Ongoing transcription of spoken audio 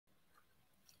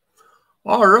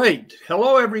All right.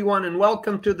 Hello, everyone, and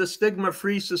welcome to the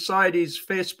Stigma-Free Society's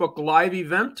Facebook Live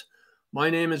event. My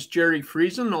name is Gerry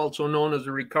Friesen, also known as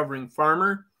a recovering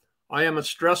farmer. I am a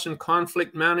stress and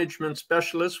conflict management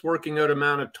specialist working out of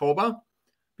Manitoba.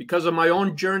 Because of my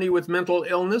own journey with mental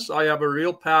illness, I have a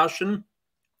real passion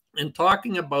in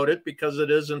talking about it because it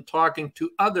is in talking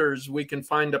to others we can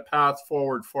find a path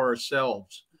forward for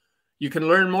ourselves. You can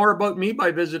learn more about me by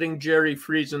visiting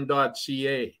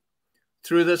gerryfriesen.ca.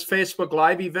 Through this Facebook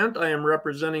Live event, I am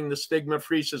representing the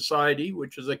Stigma-Free Society,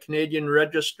 which is a Canadian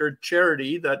registered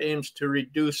charity that aims to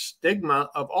reduce stigma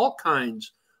of all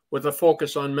kinds with a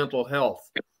focus on mental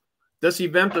health. This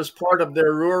event is part of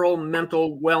their Rural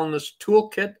Mental Wellness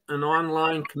Toolkit, an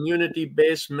online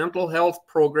community-based mental health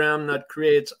program that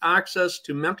creates access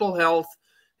to mental health,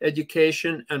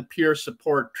 education, and peer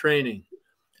support training,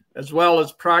 as well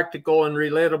as practical and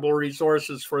relatable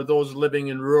resources for those living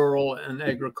in rural and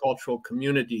agricultural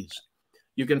communities.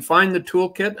 You can find the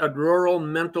toolkit at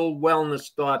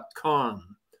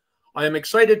ruralmentalwellness.com. I am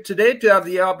excited today to have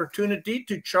the opportunity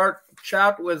to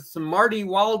chat with Marty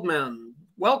Wildman.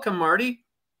 Welcome, Marty.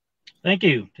 Thank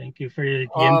you. Thank you for the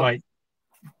invite.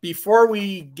 Before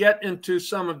we get into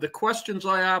some of the questions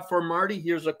I have for Marty,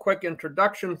 here's a quick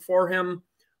introduction for him.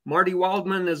 Marty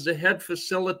Wildman is the head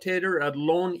facilitator at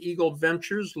Lone Eagle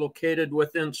Ventures, located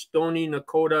within Stoney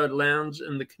Nakoda lands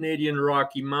in the Canadian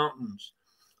Rocky Mountains.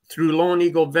 Through Lone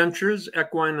Eagle Ventures,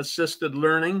 equine assisted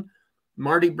learning,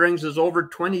 Marty brings his over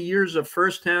 20 years of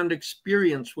firsthand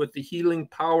experience with the healing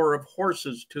power of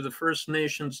horses to the First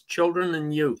Nations children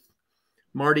and youth.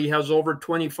 Marty has over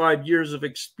 25 years of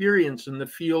experience in the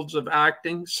fields of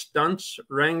acting, stunts,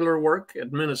 wrangler work,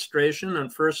 administration,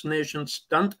 and First Nations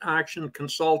stunt action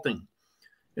consulting.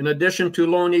 In addition to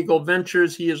Lone Eagle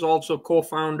Ventures, he is also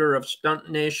co-founder of Stunt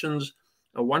Nations,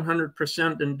 a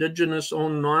 100%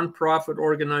 Indigenous-owned nonprofit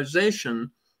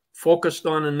organization focused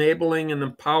on enabling and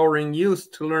empowering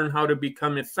youth to learn how to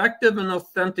become effective and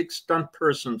authentic stunt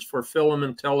persons for film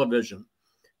and television.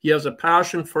 He has a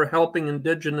passion for helping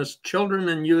Indigenous children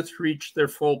and youth reach their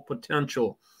full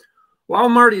potential. Wow,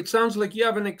 Marty, it sounds like you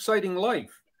have an exciting life.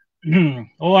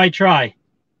 Oh, I try.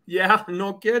 Yeah,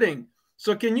 no kidding.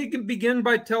 So can you begin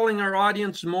by telling our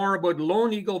audience more about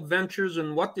Lone Eagle Ventures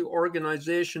and what the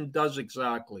organization does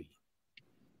exactly?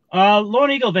 Lone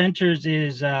Eagle Ventures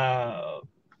is,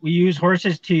 we use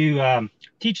horses to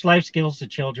teach life skills to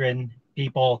children,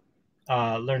 people,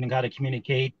 learning how to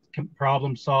communicate,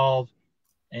 problem solve,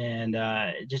 and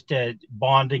just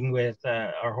bonding with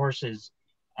our horses.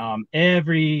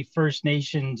 Every First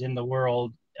Nations in the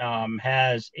world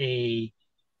has a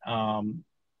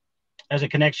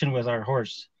connection with our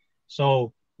horse.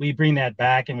 So we bring that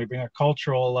back, and we bring our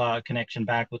cultural connection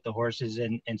back with the horses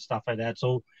and stuff like that.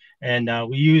 So, and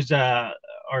we use our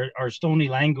Stoney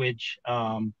language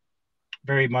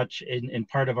very much in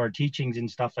part of our teachings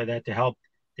and stuff like that to help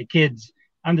the kids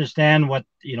understand what,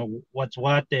 what's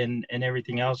what and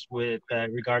everything else with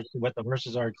regards to what the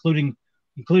horses are, including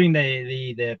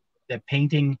the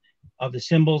painting of the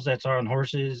symbols that's on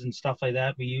horses and stuff like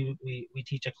that. We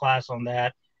teach a class on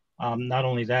that. Not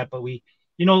only that, but we,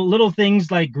 little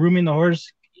things like grooming the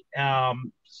horse,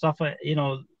 stuff,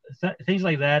 things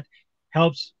like that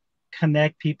helps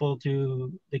connect people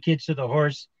to the kids to the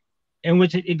horse, and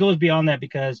which it goes beyond that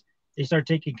because they start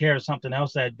taking care of something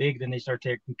else that big, then they start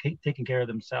taking care of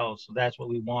themselves. So that's what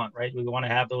we want, right? We want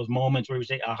to have those moments where we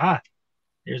say, aha,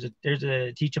 there's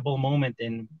a teachable moment,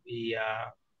 and we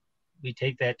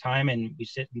take that time and we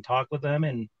sit and talk with them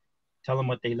and tell them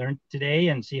what they learned today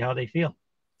and see how they feel.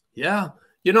 Yeah.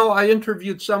 I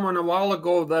interviewed someone a while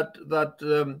ago that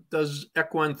does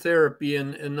equine therapy,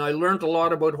 and I learned a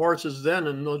lot about horses then,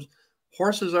 and those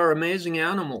horses are amazing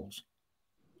animals.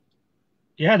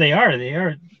 Yeah, they are.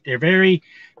 They're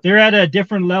at a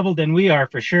different level than we are,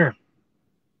 for sure.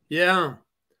 Yeah.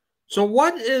 So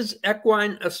what is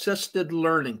equine assisted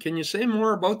learning? Can you say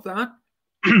more about that?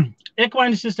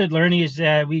 Equine assisted learning is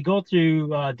that we go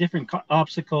through different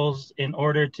obstacles in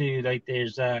order to, like,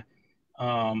 there's the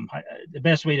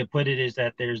best way to put it is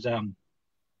that there's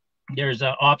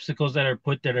obstacles that are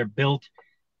built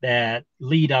that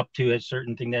lead up to a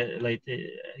certain thing that, like,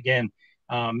 again,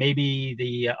 maybe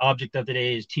the object of the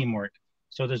day is teamwork.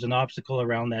 So there's an obstacle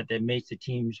around that makes the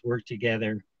teams work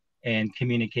together and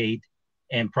communicate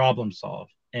and problem solve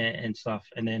and stuff.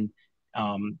 And then,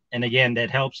 and again, that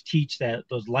helps teach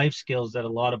those life skills that a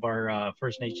lot of our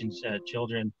First Nations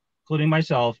children, including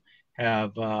myself,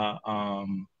 have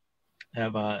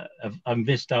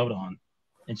missed out on.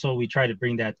 And so we try to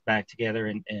bring that back together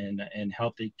and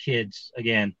help the kids,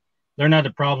 again, learn how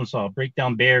to problem solve, break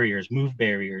down barriers, move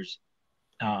barriers,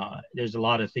 there's a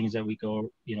lot of things that we go,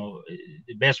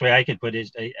 the best way I could put it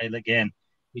is, again,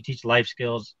 we teach life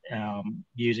skills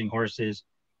using horses,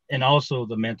 and also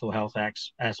the mental health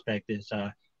aspect is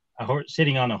a horse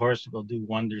sitting on a horse will do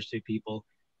wonders to people,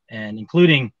 and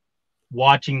including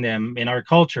watching them in our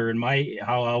culture. And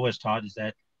how I was taught is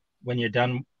that when you're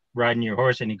done riding your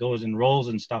horse and he goes and rolls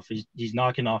and stuff, he's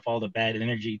knocking off all the bad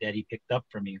energy that he picked up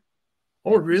from you.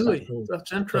 Oh, really?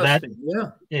 That's interesting.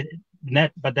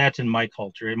 But that's in my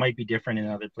culture. It might be different in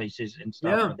other places and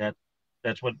stuff, but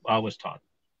that's what I was taught.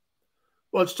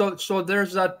 Well, so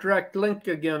there's that direct link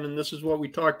again, and this is what we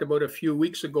talked about a few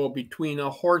weeks ago, between a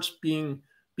horse being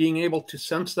able to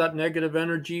sense that negative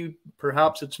energy.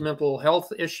 Perhaps it's mental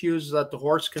health issues that the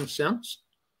horse can sense.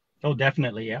 Oh,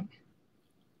 definitely, yeah.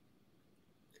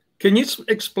 Can you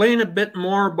explain a bit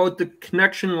more about the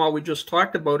connection, while we just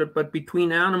talked about it, but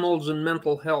between animals and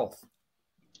mental health?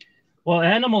 Well,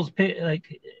 animals,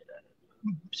 like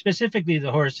specifically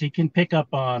the horse, he can pick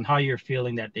up on how you're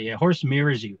feeling that day. A horse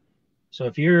mirrors you. So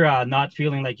if you're not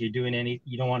feeling like you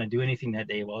don't want to do anything that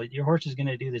day, well, your horse is going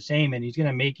to do the same, and he's going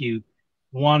to make you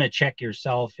want to check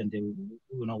yourself and do,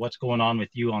 what's going on with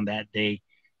you on that day.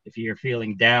 If you're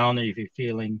feeling down, or if you're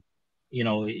feeling, you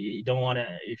don't want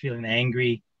to, you're feeling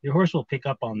angry, your horse will pick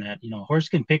up on that. A horse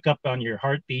can pick up on your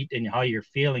heartbeat and how you're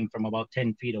feeling from about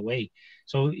 10 feet away.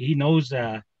 So he knows,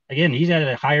 again, he's at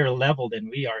a higher level than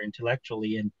we are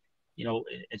intellectually, and,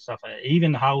 and stuff,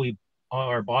 even how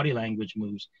our body language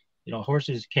moves.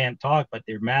 Horses can't talk, but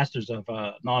they're masters of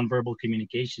nonverbal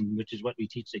communication, which is what we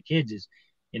teach the kids is,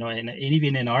 and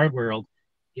even in our world,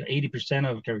 80%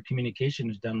 of our communication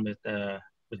is done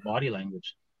with body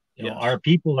language. Our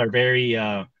people are very,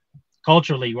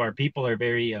 culturally, our people are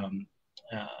very,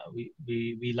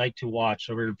 we like to watch,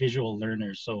 so we're visual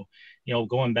learners. So,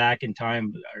 going back in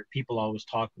time, our people always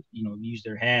talk, use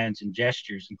their hands and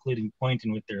gestures, including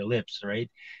pointing with their lips,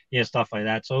 right? Stuff like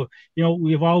that. So,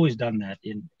 we've always done that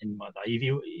in life. If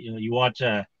you watch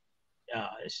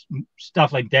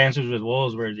stuff like Dances with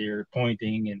Wolves, where they're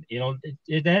pointing, and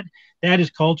that is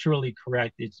culturally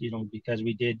correct. It's because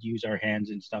we did use our hands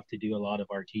and stuff to do a lot of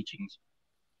our teachings.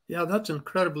 Yeah, that's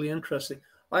incredibly interesting.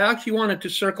 I actually wanted to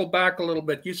circle back a little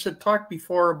bit. You talked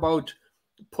before about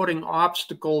putting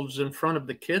obstacles in front of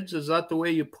the kids. Is that the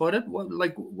way you put it?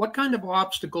 What kind of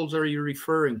obstacles are you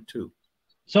referring to?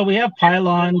 So we have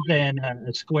pylons and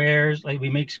squares. Like we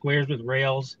make squares with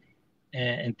rails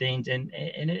and things, and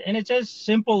it's as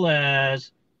simple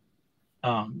as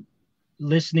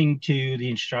listening to the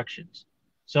instructions.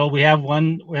 So we have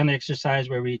one exercise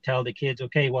where we tell the kids,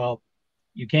 okay, well,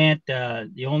 you can't.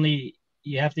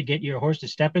 You have to get your horse to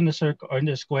step in the circle or in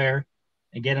the square,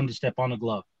 and get him to step on the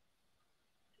glove.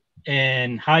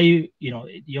 And how the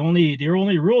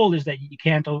only rule is that you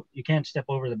can't step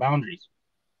over the boundaries.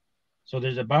 So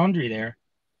there's a boundary there,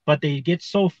 but they get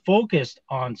so focused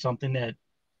on something that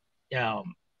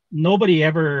nobody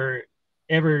ever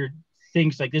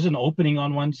thinks like there's an opening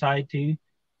on one side too.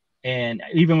 And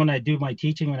even when I do my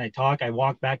teaching, when I talk, I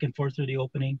walk back and forth through the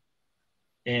opening,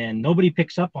 and nobody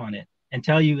picks up on it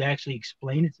until you actually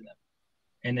explain it to them.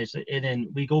 And then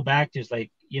we go back to just like,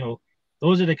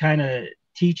 those are the kind of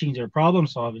teachings or problem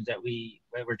solving that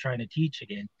we're trying to teach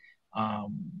again.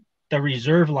 The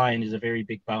reserve line is a very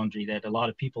big boundary that a lot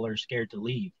of people are scared to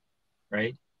leave,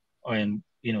 right? And,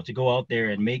 to go out there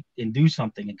and do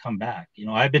something and come back.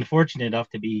 I've been fortunate enough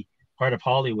to be part of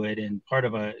Hollywood and part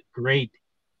of a great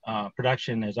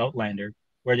production as Outlander,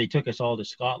 where they took us all to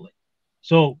Scotland.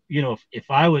 So, if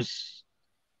I was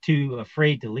too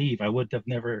afraid to leave, I would have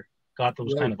never got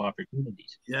those kind of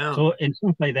opportunities. Yeah. So, and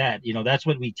stuff like that, that's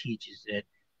what we teach, is that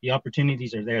the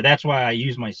opportunities are there. That's why I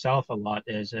use myself a lot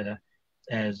as a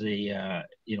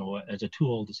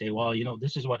tool to say, well,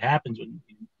 this is what happens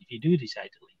if you do decide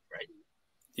to leave, right?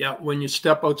 Yeah, when you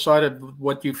step outside of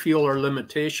what you feel are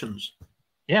limitations.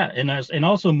 Yeah, and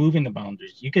also moving the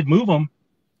boundaries. You could move them,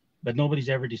 but nobody's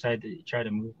ever decided to try to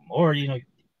move them. Or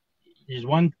there's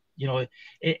one. And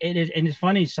it's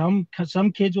funny. Some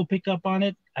kids will pick up on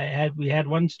it. We had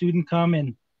one student come,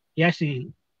 and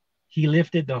he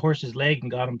lifted the horse's leg and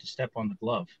got him to step on the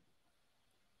glove.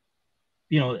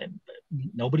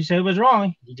 Nobody said it was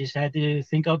wrong. He just had to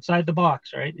think outside the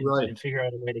box, right? And figure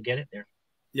out a way to get it there.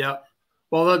 Yeah.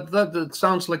 Well, that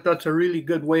sounds like that's a really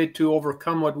good way to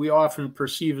overcome what we often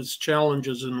perceive as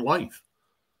challenges in life.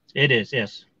 It is,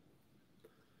 yes.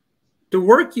 The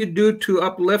work you do to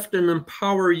uplift and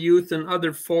empower youth and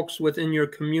other folks within your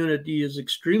community is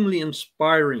extremely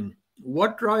inspiring.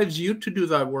 What drives you to do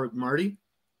that work, Marty?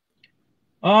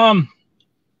 I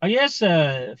guess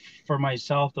for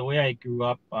myself, the way I grew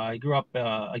up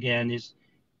again is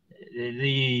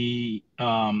the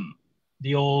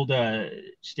old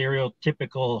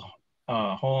stereotypical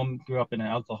home. Grew up in an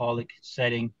alcoholic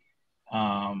setting.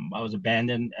 I was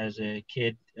abandoned as a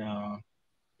kid.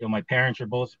 My parents were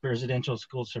both residential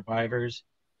school survivors,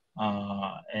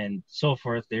 and so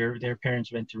forth. Their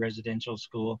parents went to residential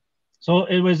school, so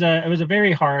it was a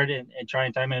very hard and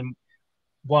trying time. And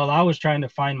while I was trying to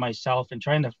find myself and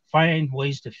trying to find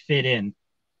ways to fit in,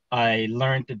 I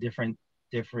learned the different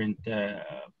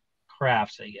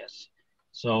crafts, I guess.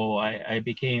 So I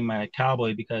became a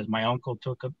cowboy because my uncle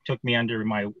took me under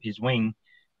his wing,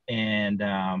 and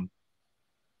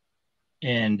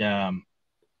and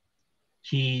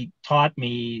he taught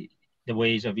me the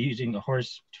ways of using the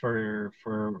horse for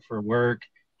work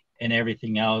and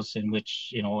everything else, in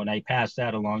which, and I passed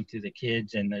that along to the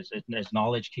kids and as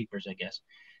knowledge keepers, I guess.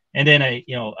 And then I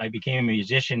became a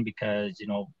musician because,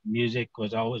 music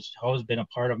was always been a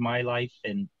part of my life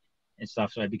and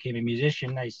stuff. So I became a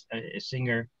musician, a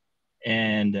singer,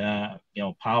 and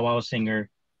powwow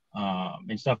singer,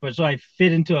 and stuff. But so I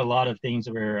fit into a lot of things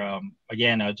where,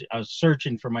 again, I was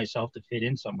searching for myself to fit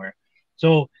in somewhere.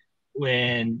 So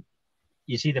when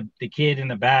you see the kid in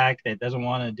the back that doesn't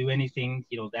want to do anything,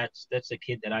 that's the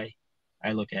kid that I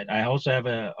look at. I also have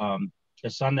a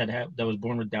son that was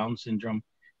born with Down syndrome.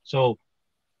 So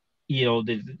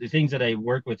the things that I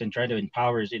work with and try to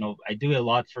empower is, I do a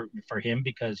lot for him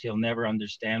because he'll never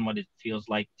understand what it feels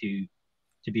like to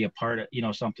be a part of,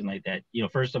 something like that.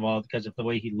 First of all, because of the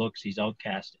way he looks, he's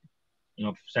outcasted.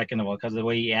 Second of all, because of the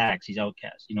way he acts, he's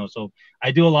outcast. So I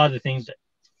do a lot of the things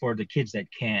for the kids that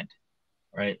can't,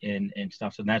 right, and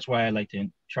stuff. And that's why I like to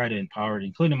try to empower it,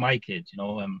 including my kids.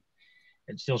 I'm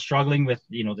still struggling with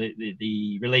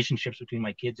the relationships between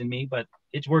my kids and me, but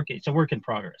it's a work in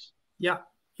progress. Yeah,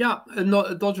 and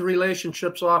those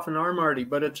relationships often are, Marty.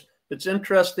 But it's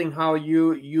interesting how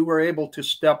you were able to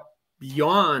step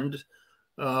beyond,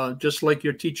 just like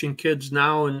you're teaching kids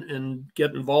now, and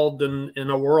get involved in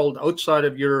a world outside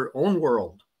of your own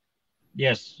world.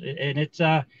 Yes, and it's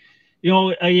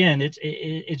again,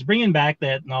 it's bringing back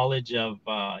that knowledge of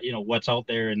what's out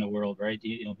there in the world, right?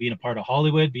 Being a part of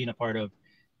Hollywood, being a part of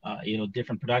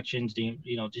different productions,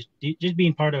 just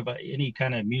being part of any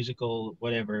kind of musical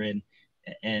whatever,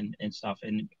 and stuff,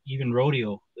 and even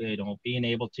rodeo, being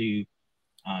able to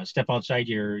step outside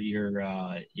your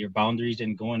boundaries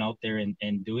and going out there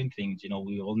and doing things.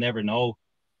 We will never know.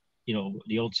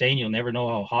 The old saying, you'll never know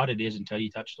how hot it is until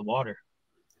you touch the water.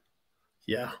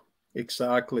 Yeah,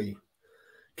 exactly.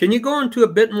 Can you go into a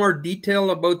bit more detail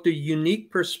about the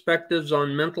unique perspectives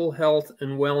on mental health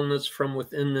and wellness from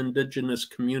within Indigenous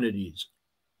communities?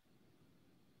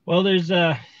 Well, there's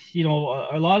a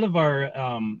lot of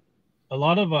our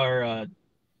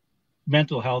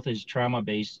mental health is trauma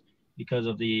based because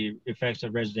of the effects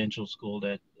of residential school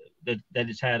that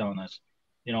it's had on us.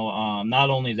 Not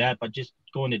only that, but just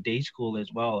going to day school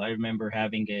as well. I remember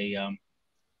having a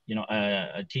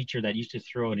teacher that used to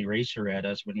throw an eraser at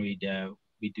us when we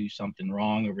do something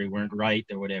wrong or we weren't right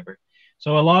or whatever.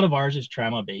 So a lot of ours is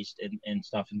trauma based and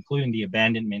stuff, including the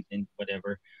abandonment and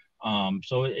whatever.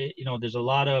 So there's a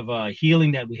lot of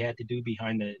healing that we had to do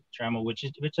behind the trauma, which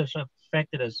has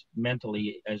affected us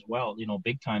mentally as well,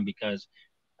 big time, because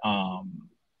you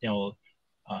know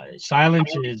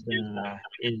silence is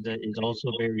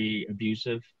also very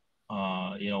abusive.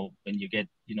 When you get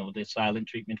the silent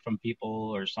treatment from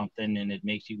people or something, and it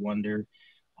makes you wonder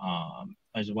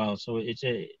as well. So it's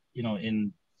in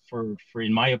in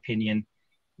my opinion,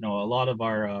 a lot of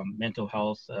our mental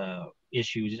health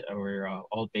issues are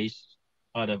all based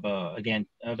out of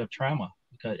out of trauma.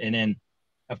 And then,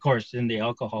 of course, then the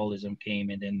alcoholism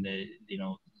came, and then the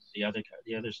other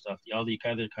stuff, all the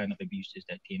other kind of abuses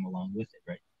that came along with it,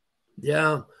 right?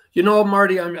 Yeah.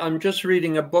 Marty, I'm just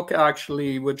reading a book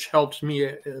actually, which helps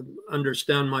me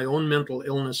understand my own mental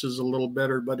illnesses a little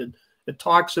better. But it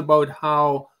talks about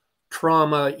how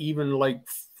trauma, even like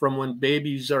from when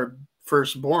babies are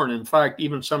first born, in fact,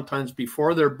 even sometimes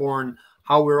before they're born,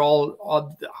 how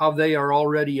they are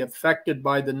already affected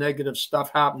by the negative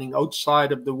stuff happening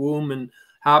outside of the womb and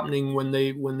happening when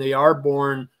they are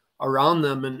born around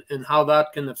them, and how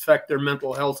that can affect their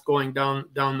mental health going down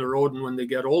the road and when they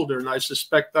get older. And I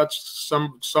suspect that's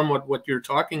somewhat what you're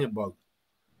talking about.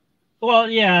 Well,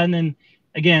 yeah, and then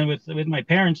again with my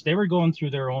parents, they were going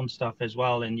through their own stuff as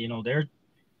well, and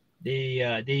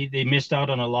they missed out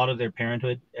on a lot of their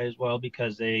parenthood as well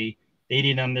because they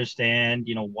didn't understand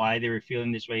why they were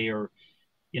feeling this way, or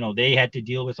they had to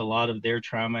deal with a lot of their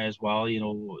trauma as well.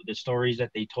 The stories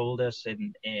that they told us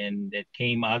and that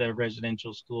came out of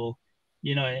residential school,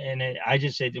 I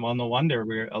just said, well, no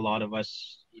wonder a lot of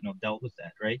us, dealt with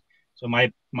that. Right. So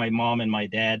my mom and my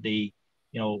dad, they,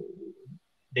 you know,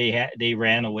 they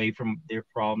ran away from their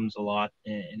problems a lot,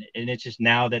 and it's just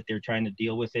now that they're trying to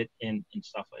deal with it and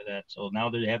stuff like that. So now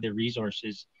they have the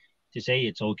resources to say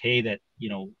it's okay that, you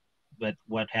know, that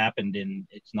what happened and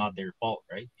it's not their fault,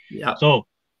 right? Yeah. So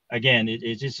again,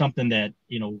 it's just something that,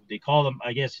 you know, they call them,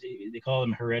 I guess they call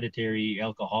them hereditary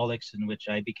alcoholics, in which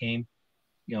I became.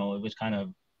 You know, it was kind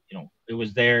of, you know, it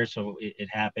was there, so it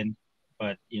happened.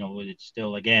 But, you know, it's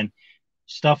still, again,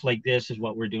 stuff like this is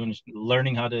what we're doing, is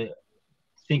learning how to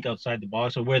think outside the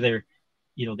box. So whether,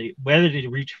 you know, whether they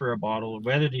reach for a bottle,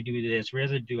 whether they do this,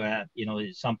 whether they do that, you know,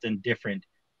 is something different.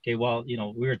 Okay, well, you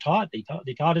know, we were taught, they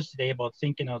taught us today about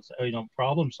thinking outside, you know,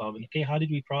 problem solving. Okay, how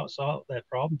did we solve that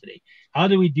problem today? How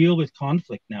do we deal with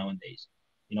conflict nowadays?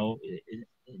 You know,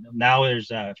 now there's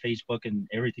Facebook and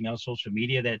everything else, social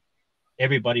media, that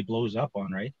everybody blows up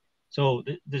on, right? So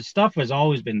the stuff has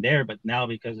always been there, but now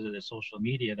because of the social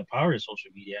media, the power of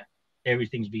social media,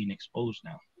 everything's being exposed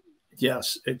now.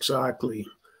 Yes, exactly.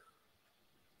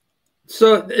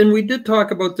 So, and we did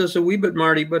talk about this a wee bit,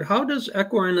 Marty, but how does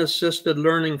equine assisted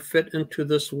learning fit into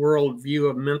this world view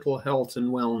of mental health and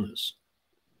wellness?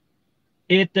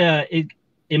 It,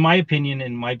 in my opinion,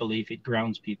 in my belief, it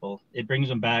grounds people. It brings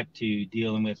them back to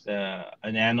dealing with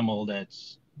an animal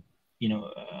that's, you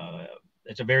know,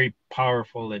 it's a very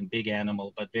powerful and big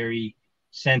animal, but very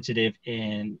sensitive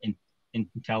and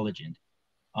intelligent.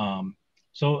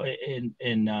 So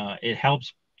it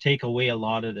helps take away a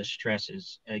lot of the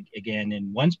stresses again.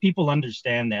 And once people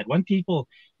understand that, when people,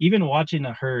 even watching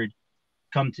a herd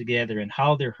come together and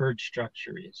how their herd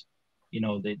structure is, you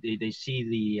know, they see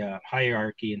the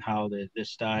hierarchy and how the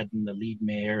stud and the lead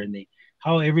mare and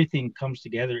how everything comes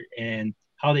together and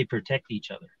how they protect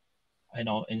each other, you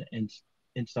know, and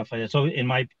stuff like that. So in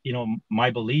my, you know, my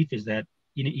belief is that,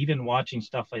 you know, even watching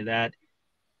stuff like that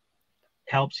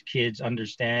helps kids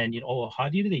understand, you know, oh, how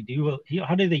do they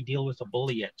deal with a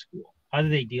bully at school? How do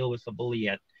they deal with a bully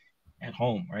at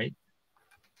home, right?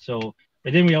 So,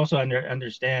 but then we also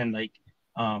understand, like,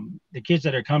 the kids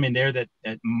that are coming there that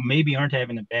maybe aren't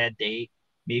having a bad day,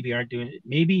 maybe aren't doing it,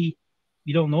 maybe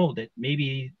you don't know that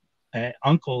maybe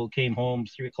uncle came home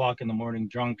 3 o'clock in the morning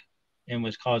drunk and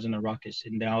was causing a ruckus,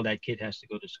 and now that kid has to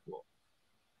go to school,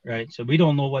 right? So we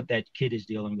don't know what that kid is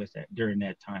dealing with during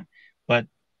that time. But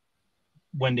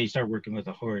when they start working with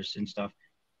a horse and stuff,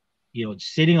 you know,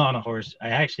 sitting on a horse, I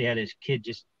actually had his kid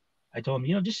I told him,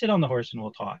 you know, just sit on the horse and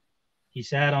we'll talk. He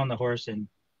sat on the horse, and,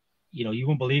 you know, you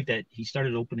won't believe that he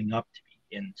started opening up to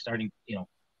me and starting, you know,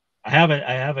 I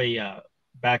have a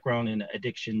background in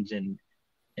addictions and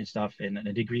stuff, and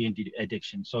a degree in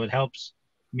addiction. So it helps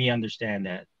me understand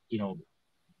that, you know,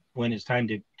 when it's time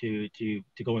to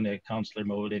go into counselor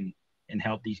mode and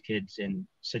help these kids and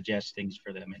suggest things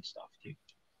for them and stuff too.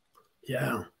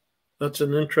 Yeah, that's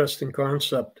an interesting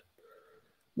concept.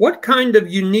 What kind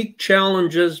of unique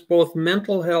challenges, both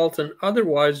mental health and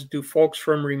otherwise, do folks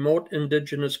from remote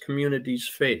Indigenous communities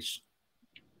face?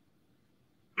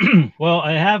 Well,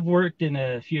 I have worked in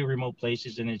a few remote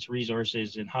places, and its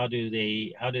resources, and how do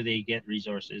they get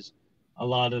resources? A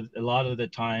lot of the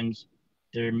times,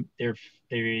 they're they're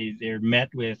they're met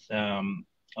with a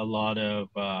lot of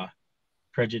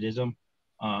prejudice.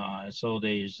 So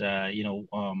there's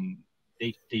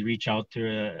they reach out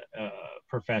to a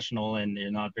professional, and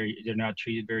they're not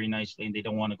treated very nicely, and they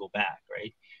don't want to go back,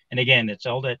 right? And again, it's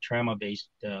all that trauma based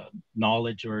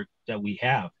knowledge or that we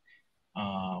have.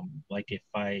 Like if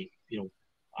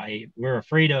we're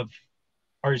afraid of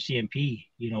RCMP.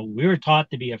 You know, we were taught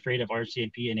to be afraid of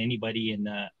RCMP and anybody in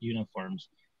uniforms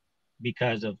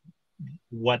because of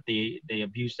what the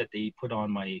abuse that they put on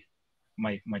my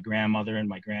grandmother and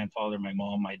my grandfather, my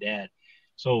mom, my dad.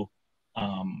 So,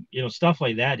 you know, stuff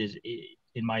like that is,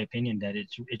 in my opinion, that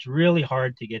it's really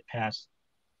hard to get past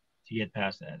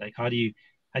that. Like, how do you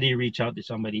reach out to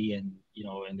somebody, and, you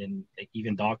know, and then, like,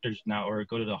 even doctors now, or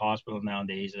go to the hospital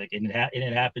nowadays, like, and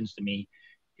it happens to me.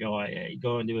 You know, I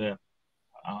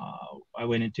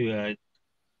went into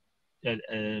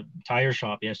a tire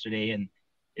shop yesterday, and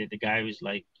the guy was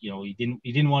like, you know, he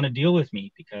didn't want to deal with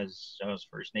me because I was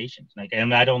First Nations. Like,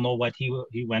 and I don't know what he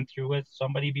went through with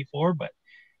somebody before, but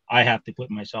I have to put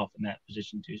myself in that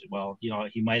position too as well. You know,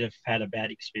 he might have had a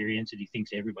bad experience, and he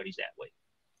thinks everybody's that way,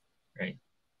 right?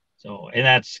 So, and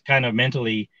that's kind of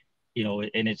mentally, you know,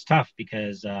 and it's tough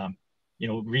because, you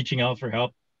know, reaching out for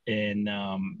help and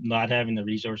not having the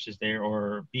resources there,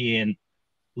 or being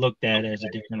looked at as a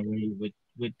different way,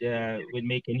 would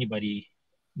make anybody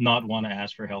not want to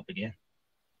ask for help again.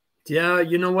 Yeah,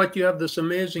 you know what? You have this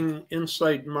amazing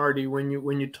insight, Marty, when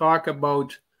you talk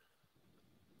about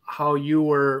how you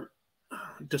were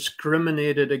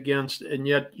discriminated against, and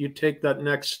yet you take that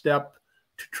next step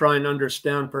to try and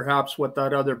understand perhaps what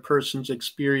that other person's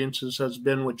experiences has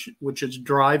been, which is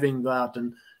driving that.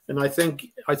 And I think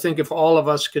if all of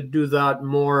us could do that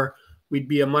more, we'd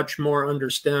be a much more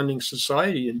understanding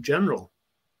society in general.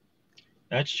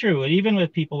 That's true. And even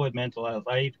with people with mental health,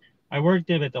 I worked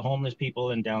with the homeless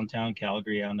people in downtown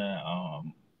Calgary on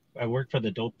I worked for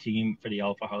the dope team for the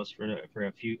Alpha House for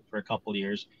a couple of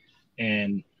years,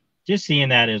 and just seeing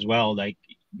that as well, like,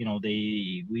 you know,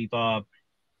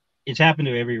 it's happened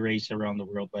to every race around the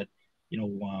world, but you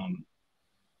know,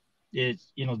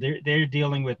 it's, you know, they're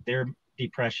dealing with their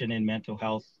depression and mental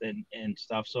health and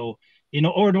stuff. So, you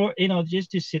know, or you know,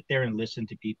 just to sit there and listen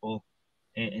to people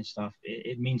and stuff,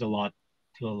 it means a lot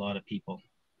to a lot of people.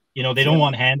 You know, they don't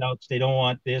want handouts, they don't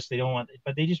want this, they don't want,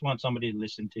 but they just want somebody to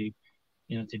listen to,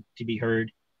 you know, to be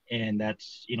heard. And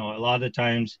that's, you know, a lot of the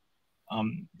times,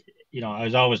 you know, I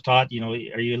was always taught, you know,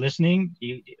 are you listening?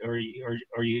 Or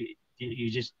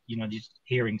you just, you know, just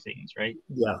hearing things, right?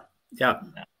 Yeah,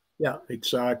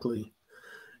 exactly.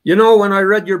 You know, when I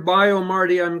read your bio,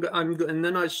 Marty, and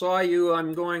then I saw you,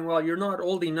 I'm going, well, you're not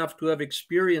old enough to have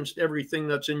experienced everything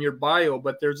that's in your bio,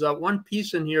 but there's that one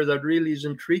piece in here that really is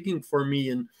intriguing for me.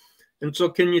 And so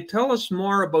can you tell us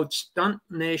more about stunt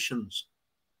nations?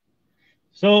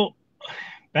 So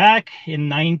back in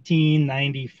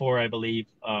 1994, I believe,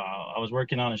 I was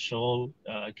working on a show,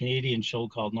 a Canadian show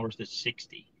called North of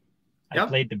 60. I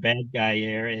played the bad guy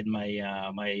there, and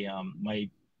my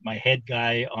head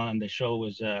guy on the show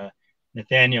was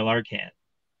Nathaniel Arcand.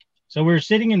 So we were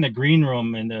sitting in the green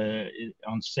room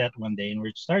on set one day, and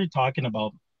we started talking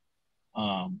about.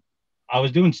 I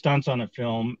was doing stunts on a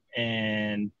film,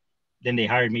 and then they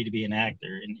hired me to be an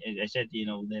actor, and I said, you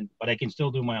know, but I can still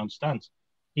do my own stunts.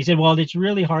 He said, well, it's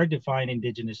really hard to find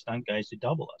Indigenous stunt guys to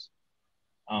double us.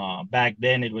 Back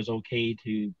then, it was okay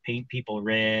to paint people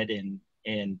red and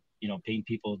you know, paint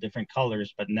people different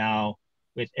colors, but now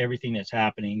with everything that's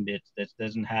happening, that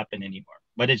doesn't happen anymore.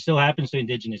 But it still happens to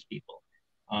Indigenous people.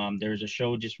 There's a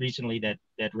show just recently that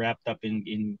wrapped up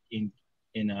in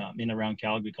around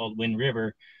Calgary called Wind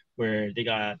River, where they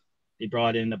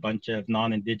brought in a bunch of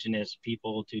non-Indigenous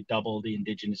people to double the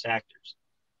Indigenous actors.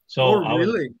 So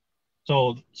really?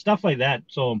 So stuff like that.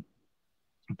 So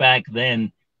back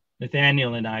then,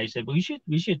 Nathaniel and I said, well,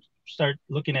 we should start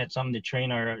looking at something to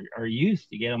train our youth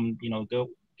to get them, you know,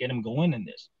 get them going in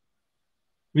this.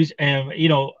 And you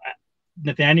know,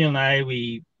 Nathaniel and I,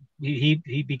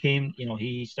 he became, you know,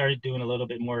 he started doing a little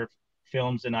bit more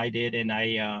films than I did, and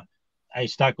I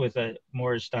stuck with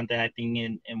more stunt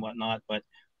acting and whatnot. But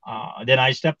then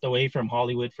I stepped away from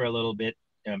Hollywood for a little bit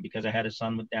because I had a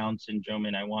son with Down syndrome,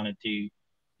 and I wanted to, you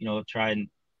know, try and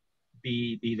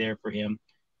be there for him.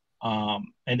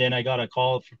 And then I got a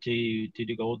call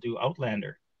to go do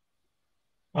Outlander.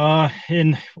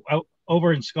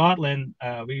 Over in Scotland,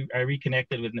 I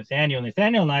reconnected with Nathaniel.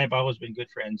 Nathaniel and I have always been good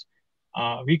friends.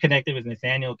 Reconnected with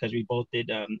Nathaniel because we both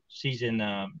did season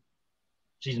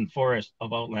 4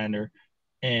 of Outlander,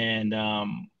 and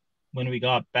when we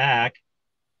got back,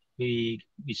 we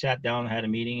sat down and had a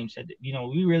meeting and said, you know,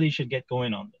 we really should get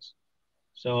going on this.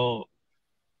 So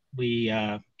we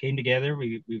came together,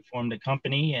 we formed a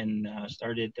company and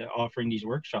started offering these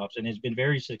workshops, and it's been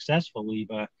very successful. We've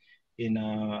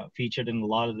been featured in a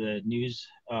lot of the news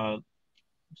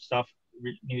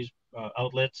news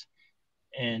outlets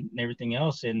and everything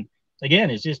else. And again,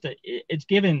 it's just it's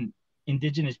given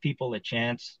Indigenous people a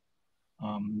chance,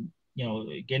 you know,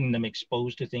 getting them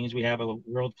exposed to things. We have a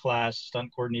world-class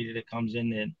stunt coordinator that comes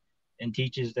in and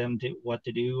teaches them what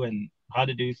to do and how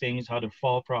to do things, how to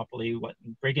fall properly,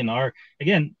 breaking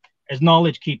again, as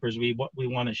knowledge keepers, we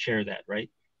want to share that, right?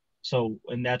 So,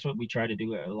 and that's what we try to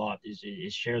do a lot is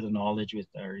share the knowledge with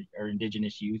our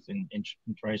Indigenous youth and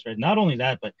try to spread. Not only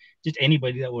that, but just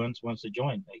anybody that wants to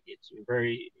join. Like, it's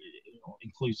very, you know,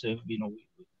 inclusive. You know,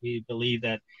 we believe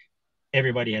that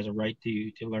everybody has a right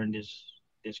to learn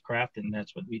this craft, and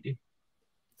that's what we do.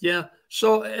 Yeah.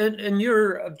 So, and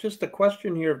you're just a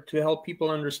question here to help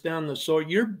people understand this. So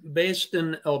you're based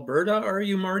in Alberta, are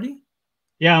you, Marty?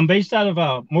 Yeah, I'm based out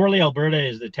of Morley, Alberta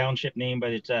is the township name,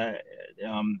 but it's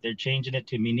they're changing it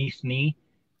to Minithni,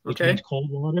 which means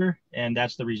cold water, and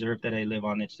that's the reserve that I live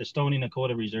on. It's the Stoney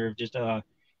Nakoda Reserve, just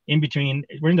in between.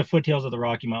 We're in the foothills of the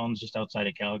Rocky Mountains, just outside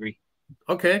of Calgary.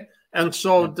 Okay. And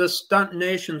so the Stunt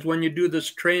Nations, when you do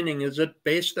this training, is it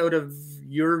based out of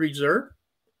your reserve?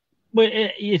 But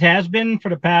it has been for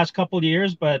the past couple of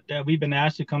years, but we've been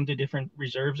asked to come to different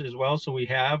reserves as well. So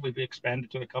we've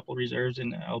expanded to a couple of reserves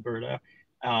in Alberta.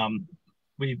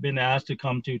 We've been asked to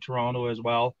come to Toronto as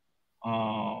well,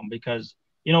 because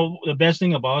you know, the best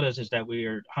thing about us is that we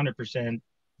are 100%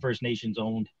 First Nations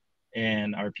owned,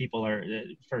 and our people are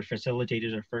first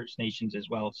facilitators are First Nations as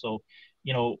well. So,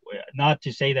 you know, not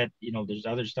to say that, you know, there's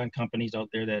other stunt companies out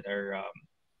there that are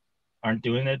aren't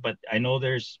doing it, but I know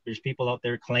there's people out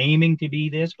there claiming to be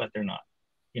this, but they're not.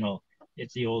 You know,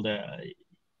 it's the old,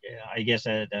 I guess,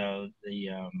 and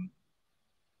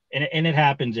it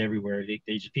happens everywhere.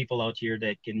 There's people out here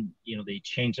that can, you know, they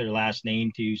change their last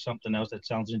name to something else that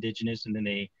sounds Indigenous, and then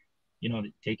they, you know,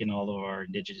 taking all of our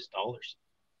Indigenous dollars.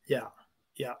 Yeah,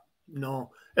 yeah, no.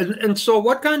 And so,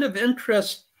 what kind of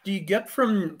interest do you get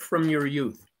from your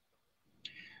youth?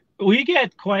 We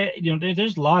get quite, you know,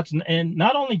 there's lots, and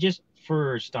not only just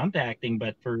for stunt acting,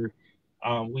 but for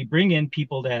we bring in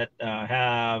people that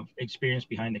have experience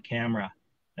behind the camera,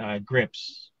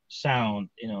 grips, sound,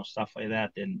 you know, stuff like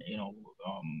that. And you know,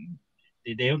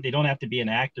 they don't have to be an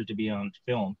actor to be on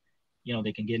film. You know,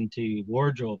 they can get into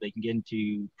wardrobe, they can get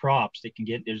into props, they can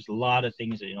get. There's a lot of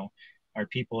things that, you know, our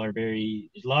people are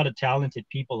very. There's a lot of talented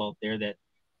people out there that,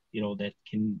 you know, that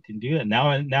can do it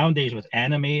now. Nowadays with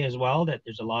anime as well, that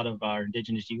there's a lot of our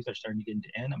Indigenous youth are starting to get into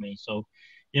anime. So,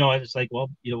 you know, it's like,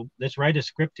 well, you know, let's write a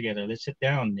script together. Let's sit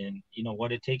down and, you know,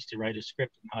 what it takes to write a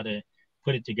script and how to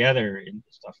put it together and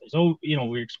stuff. So, you know,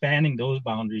 we're expanding those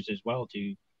boundaries as well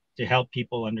to help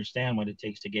people understand what it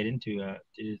takes to get into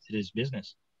to this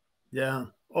business. Yeah.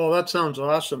 Oh, that sounds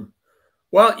awesome.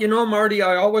 Well, you know, Marty,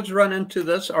 I always run into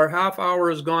this. Our half hour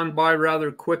has gone by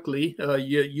rather quickly.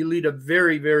 You lead a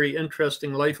very, very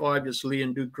interesting life, obviously,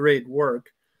 and do great work.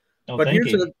 Oh, But thank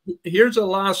you. here's a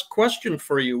last question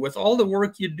for you. With all the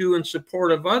work you do in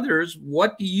support of others,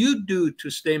 what do you do to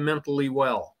stay mentally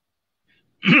well?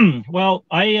 Well,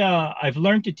 I've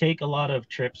learned to take a lot of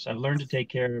trips. I've learned to take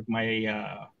care of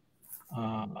my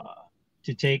uh,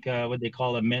 to take what they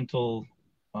call a mental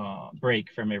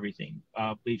break from everything.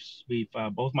 We've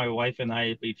both my wife and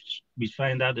I we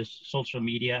find out this social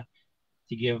media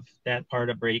to give that part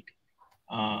a break.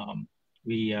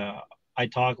 We I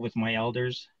talk with my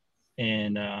elders,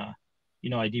 and you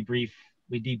know, I debrief.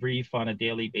 We debrief on a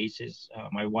daily basis.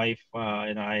 My wife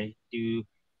and I do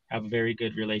have a very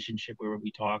good relationship where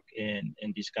we talk and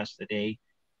discuss the day.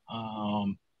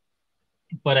 Um,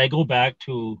 but I go back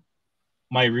to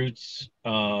my roots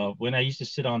when I used to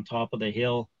sit on top of the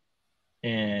hill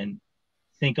and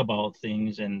think about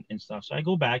things and stuff. So I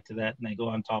go back to that and I go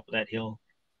on top of that hill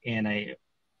and I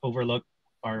overlook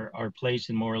our place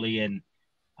in Morley. And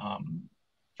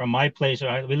from my place,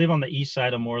 we live on the east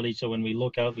side of Morley. So when we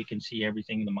look out, we can see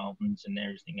everything, the mountains and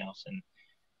everything else.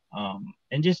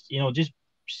 And just, you know, just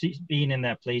being in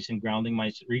that place and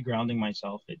regrounding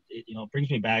myself, it you know, brings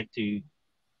me back to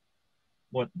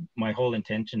what my whole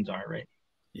intentions are, right?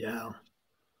 Yeah.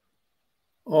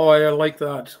 Oh, I like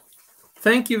that.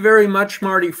 Thank you very much,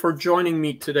 Marty, for joining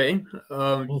me today.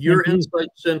 Well, Your thank you.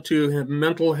 insights into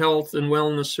mental health and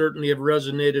wellness certainly have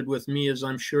resonated with me, as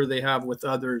I'm sure they have with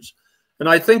others. And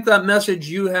I think that message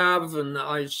you have, and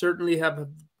I certainly have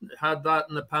had that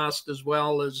in the past as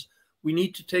well, is we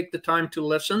need to take the time to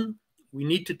listen. We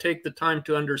need to take the time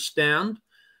to understand.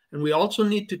 And we also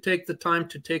need to take the time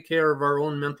to take care of our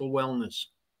own mental wellness.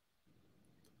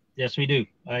 Yes, we do.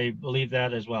 I believe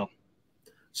that as well.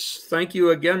 Thank you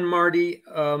again, Marty.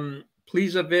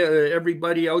 Please avail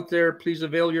everybody out there, please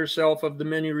avail yourself of the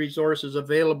many resources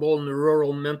available in the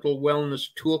Rural Mental Wellness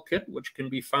Toolkit, which can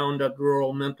be found at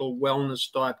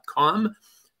ruralmentalwellness.com.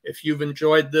 If you've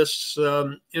enjoyed this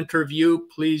interview,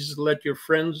 please let your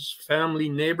friends, family,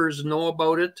 neighbors know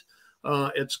about it.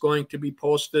 It's going to be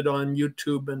posted on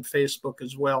YouTube and Facebook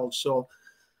as well. So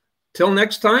till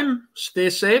next time, stay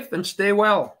safe and stay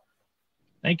well.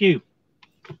 Thank you.